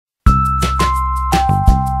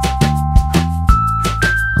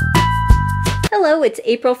Hello, it's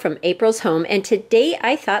April from April's Home, and today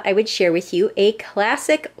I thought I would share with you a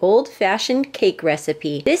classic old-fashioned cake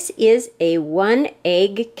recipe. This is a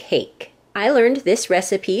 1-egg cake. I learned this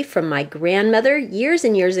recipe from my grandmother years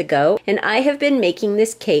and years ago, and I have been making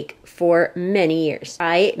this cake for many years.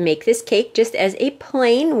 I make this cake just as a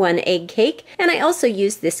plain 1-egg cake, and I also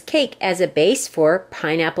use this cake as a base for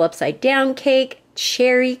pineapple upside down cake,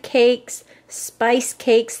 cherry cakes, spice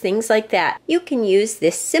cakes, things like that. You can use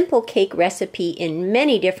this simple cake recipe in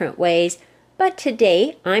many different ways, but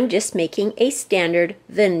today I'm just making a standard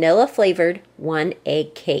vanilla flavored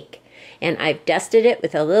 1-egg cake. And I've dusted it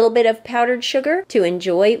with a little bit of powdered sugar to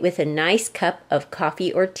enjoy with a nice cup of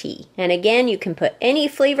coffee or tea. And again, you can put any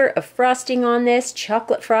flavor of frosting on this,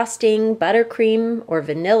 chocolate frosting, buttercream, or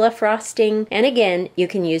vanilla frosting. And again, you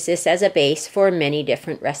can use this as a base for many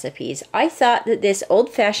different recipes. I thought that this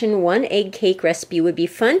old-fashioned 1-egg cake recipe would be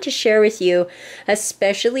fun to share with you,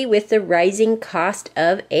 especially with the rising cost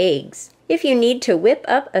of eggs. If you need to whip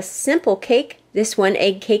up a simple cake, this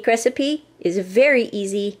 1-egg cake recipe is very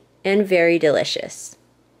easy and very delicious.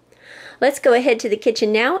 Let's go ahead to the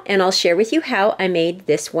kitchen now and I'll share with you how I made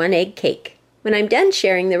this 1-egg cake. When I'm done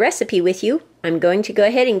sharing the recipe with you, I'm going to go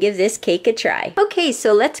ahead and give this cake a try. Okay,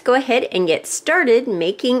 so let's go ahead and get started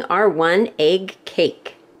making our 1-egg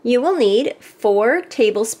cake. You will need 4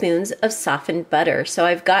 tablespoons of softened butter. So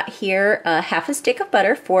I've got here half a stick of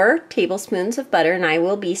butter, 4 tablespoons of butter, and I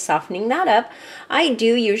will be softening that up. I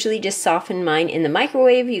do usually just soften mine in the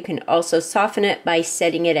microwave. You can also soften it by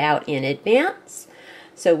setting it out in advance.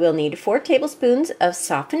 So we'll need 4 tablespoons of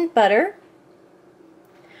softened butter.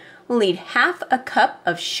 We'll need half a cup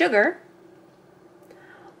of sugar,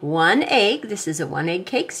 1 egg. This is a 1-egg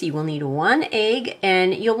cake, so you will need 1 egg,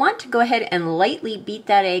 and you'll want to go ahead and lightly beat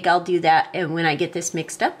that egg. I'll do that, and when I get this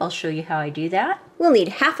mixed up, I'll show you how I do that. We'll need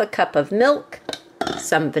half a cup of milk,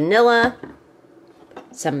 some vanilla,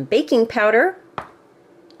 some baking powder,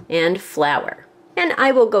 and flour. And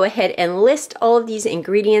I will go ahead and list all of these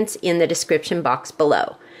ingredients in the description box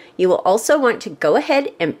below. You will also want to go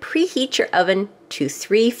ahead and preheat your oven to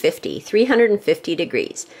 350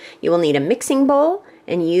 degrees. You will need a mixing bowl,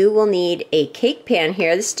 and you will need a cake pan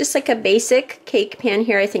here. This is just like a basic cake pan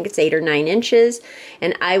here. I think it's 8 or 9 inches.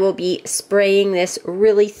 And I will be spraying this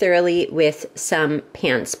really thoroughly with some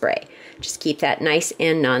pan spray. Just keep that nice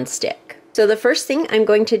and non-stick. So the first thing I'm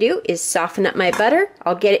going to do is soften up my butter.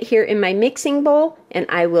 I'll get it here in my mixing bowl, and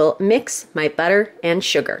I will mix my butter and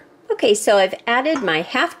sugar. Okay, so I've added my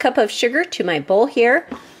half cup of sugar to my bowl here.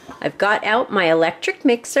 I've got out my electric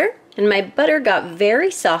mixer. And my butter got very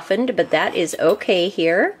softened, but that is okay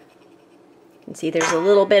here. You can see there's a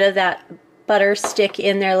little bit of that butter stick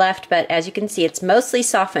in there left, but as you can see, it's mostly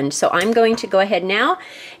softened. So I'm going to go ahead now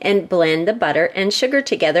and blend the butter and sugar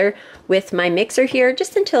together with my mixer here,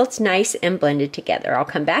 just until it's nice and blended together. I'll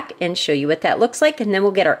come back and show you what that looks like, and then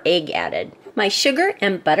we'll get our egg added. My sugar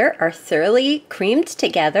and butter are thoroughly creamed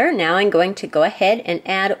together. Now I'm going to go ahead and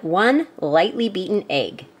add 1 lightly beaten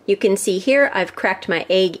egg. You can see here I've cracked my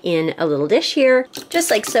egg in a little dish here.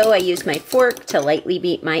 Just like so, I use my fork to lightly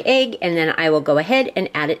beat my egg, and then I will go ahead and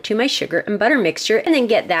add it to my sugar and butter mixture and then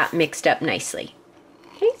get that mixed up nicely.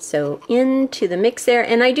 Okay, so into the mix there,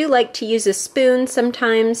 and I do like to use a spoon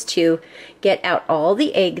sometimes to get out all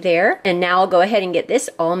the egg there. And now I'll go ahead and get this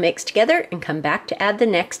all mixed together and come back to add the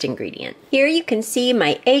next ingredient. Here you can see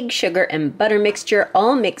my egg, sugar, and butter mixture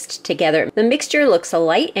all mixed together. The mixture looks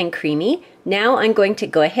light and creamy. Now I'm going to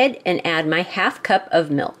go ahead and add my half cup of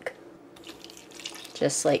milk.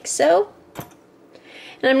 Just like so.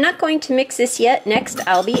 And I'm not going to mix this yet. Next,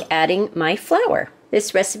 I'll be adding my flour.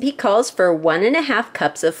 This recipe calls for 1½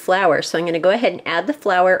 cups of flour, so I'm going to go ahead and add the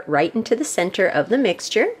flour right into the center of the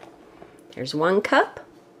mixture. There's 1 cup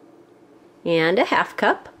and a half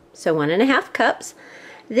cup, so 1½ cups.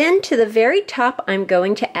 Then to the very top, I'm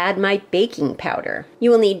going to add my baking powder.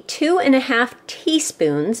 You will need 2½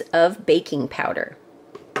 teaspoons of baking powder.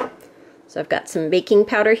 So I've got some baking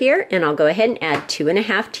powder here, and I'll go ahead and add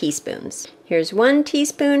 2½ teaspoons. Here's 1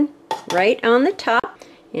 teaspoon right on the top,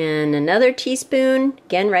 and another teaspoon,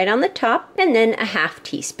 again right on the top, and then a ½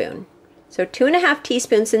 teaspoon. So 2½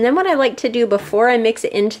 teaspoons, and then what I like to do before I mix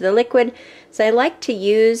it into the liquid is I like to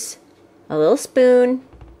use a little spoon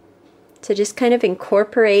to just kind of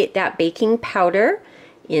incorporate that baking powder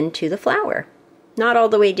into the flour. Not all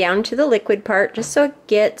the way down to the liquid part, just so it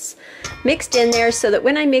gets mixed in there so that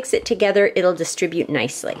when I mix it together, it'll distribute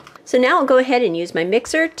nicely. So now I'll go ahead and use my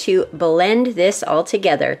mixer to blend this all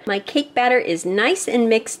together. My cake batter is nice and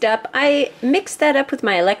mixed up. I mixed that up with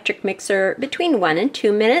my electric mixer between 1 and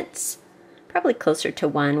 2 minutes, probably closer to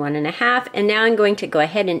 1, 1½ and now I'm going to go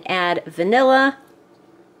ahead and add vanilla,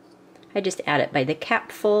 I just add it by the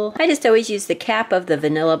capful. I just always use the cap of the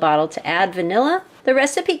vanilla bottle to add vanilla. The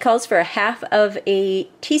recipe calls for 1/2 of a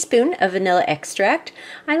teaspoon of vanilla extract.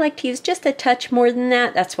 I like to use just a touch more than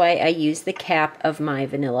that. That's why I use the cap of my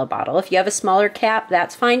vanilla bottle. If you have a smaller cap,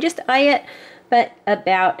 that's fine. Just eye it, but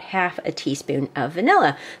about 1/2 a teaspoon of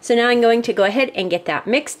vanilla. So now I'm going to go ahead and get that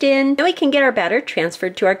mixed in. Now we can get our batter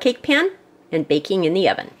transferred to our cake pan and baking in the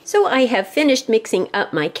oven. So I have finished mixing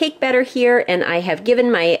up my cake batter here, and I have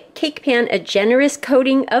given my cake pan a generous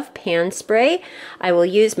coating of pan spray. I will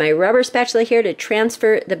use my rubber spatula here to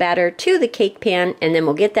transfer the batter to the cake pan, and then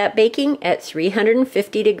we'll get that baking at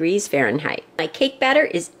 350 degrees Fahrenheit. My cake batter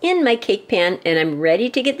is in my cake pan, and I'm ready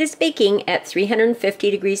to get this baking at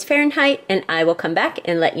 350 degrees Fahrenheit, and I will come back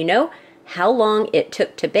and let you know how long it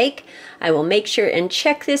took to bake. I will make sure and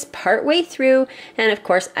check this part way through, and of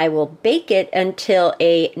course I will bake it until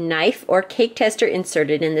a knife or cake tester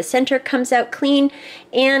inserted in the center comes out clean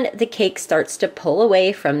and the cake starts to pull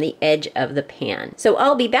away from the edge of the pan. So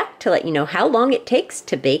I'll be back to let you know how long it takes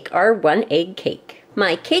to bake our 1 egg cake.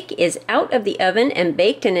 My cake is out of the oven and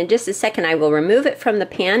baked, and in just a second I will remove it from the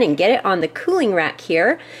pan and get it on the cooling rack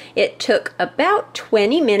here. It took about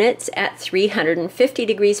 20 minutes at 350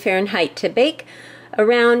 degrees Fahrenheit to bake.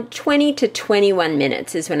 Around 20 to 21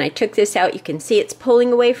 minutes is when I took this out. You can see it's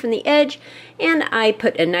pulling away from the edge, and I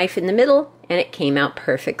put a knife in the middle and it came out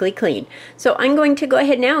perfectly clean. So I'm going to go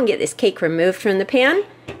ahead now and get this cake removed from the pan,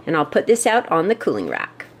 and I'll put this out on the cooling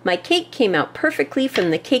rack. My cake came out perfectly from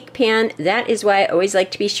the cake pan. That is why I always like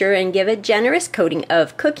to be sure and give a generous coating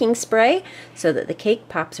of cooking spray so that the cake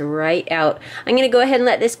pops right out. I'm going to go ahead and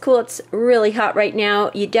let this cool. It's really hot right now.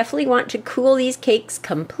 You definitely want to cool these cakes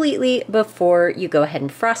completely before you go ahead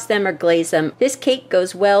and frost them or glaze them. This cake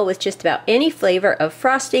goes well with just about any flavor of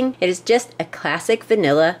frosting. It is just a classic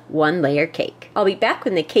vanilla 1-layer cake. I'll be back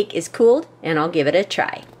when the cake is cooled and I'll give it a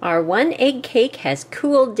try. Our 1 egg cake has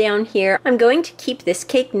cooled down here. I'm going to keep this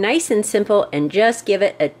cake nice and simple and just give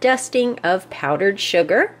it a dusting of powdered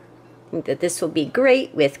sugar. I think that this will be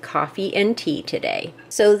great with coffee and tea today.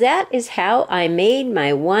 So that is how I made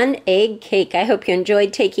my 1 egg cake. I hope you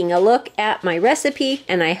enjoyed taking a look at my recipe,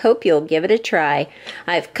 and I hope you'll give it a try.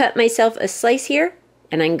 I've cut myself a slice here,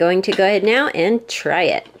 and I'm going to go ahead now and try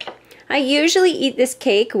it. I usually eat this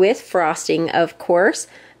cake with frosting, of course,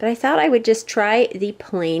 but I thought I would just try the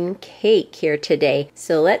plain cake here today.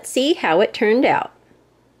 So let's see how it turned out.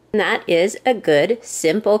 And that is a good,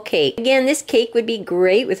 simple cake. Again, this cake would be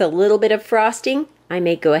great with a little bit of frosting. I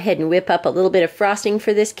may go ahead and whip up a little bit of frosting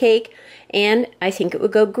for this cake, and I think it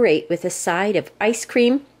would go great with a side of ice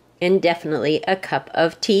cream and definitely a cup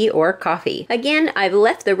of tea or coffee. Again, I've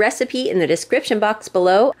left the recipe in the description box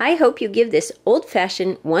below. I hope you give this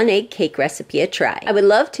old-fashioned 1 egg cake recipe a try. I would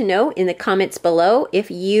love to know in the comments below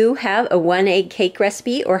if you have a 1 egg cake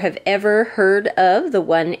recipe or have ever heard of the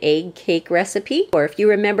 1 egg cake recipe, or if you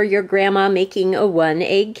remember your grandma making a 1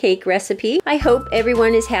 egg cake recipe. I hope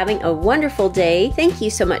everyone is having a wonderful day. Thank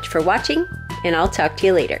you so much for watching, and I'll talk to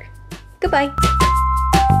you later. Goodbye.